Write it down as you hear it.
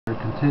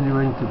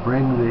continuing to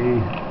bring the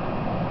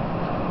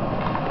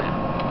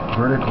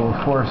vertical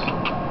force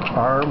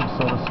arm,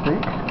 so to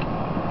speak,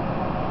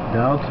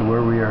 down to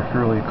where we are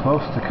fairly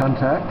close to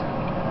contact.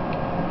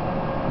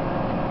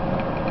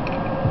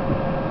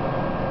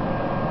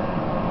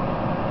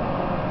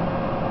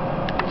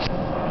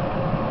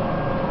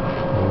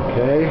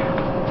 Okay.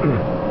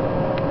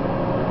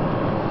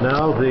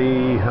 Now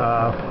the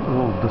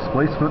little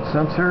displacement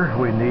sensor,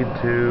 we need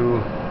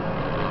to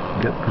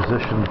get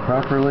positioned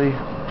properly.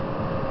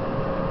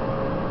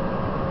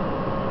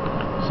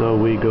 So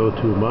we go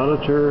to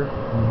monitor,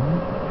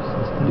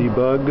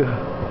 debug,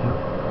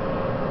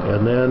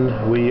 and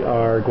then we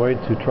are going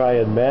to try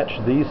and match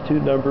these two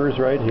numbers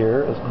right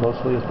here as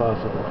closely as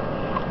possible.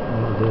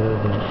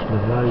 The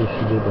value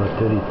should be about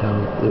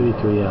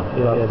 33, yeah.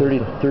 About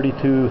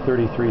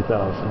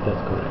 33,000.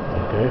 That's correct.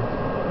 Okay.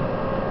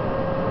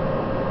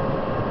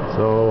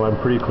 So I'm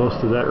pretty close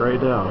to that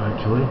right now,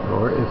 actually.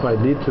 Or if I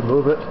need to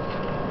move it,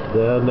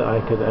 then I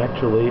can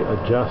actually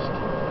adjust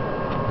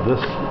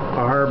this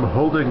arm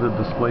holding the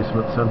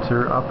displacement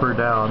sensor up or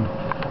down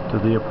to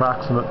the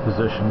approximate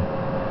position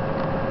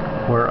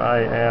where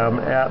I am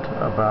at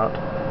about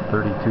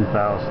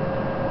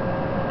 32,000.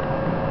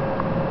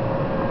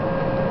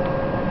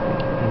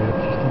 You got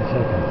 15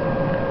 seconds.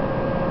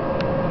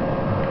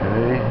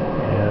 Okay,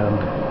 and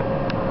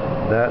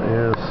that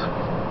is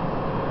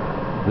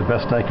the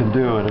best I can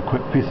do in a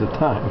quick piece of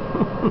time.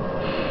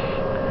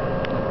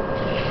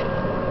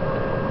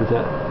 Is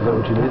that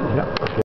what you need? Yeah. Okay.